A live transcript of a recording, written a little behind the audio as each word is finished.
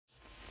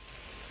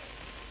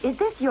Is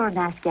this your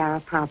mascara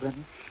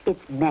problem?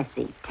 It's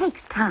messy,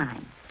 takes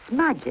time,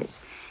 smudges,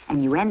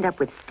 and you end up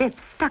with stiff,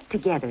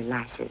 stuck-together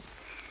lashes.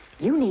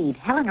 You need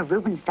Helena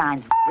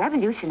Rubinstein's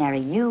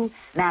revolutionary new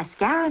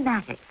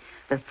Mascara-matic,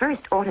 the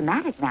first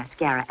automatic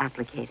mascara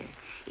applicator.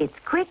 It's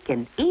quick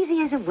and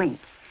easy as a wink.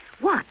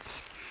 Watch.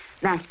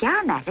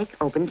 Mascara-matic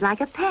opens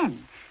like a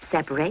pen,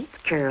 separates,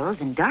 curls,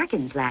 and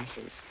darkens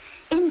lashes.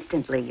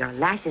 Instantly, your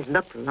lashes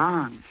look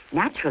long,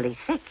 naturally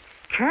thick,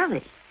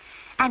 curly.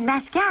 And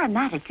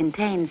Mascara-matic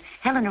contains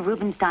Helena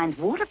Rubinstein's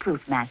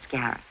waterproof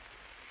mascara.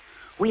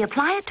 We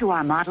apply it to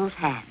our model's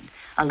hand,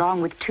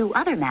 along with 2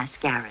 other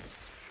mascaras.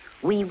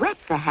 We wet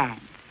the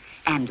hand.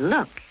 And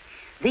look,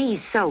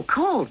 these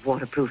so-called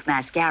waterproof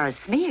mascaras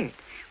smeared,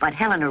 but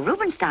Helena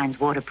Rubinstein's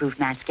waterproof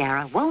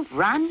mascara won't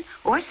run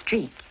or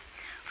streak.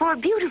 For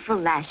beautiful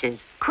lashes,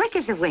 quick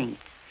as a wink,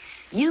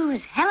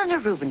 use Helena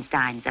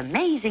Rubinstein's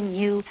amazing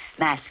new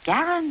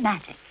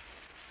Mascara-matic.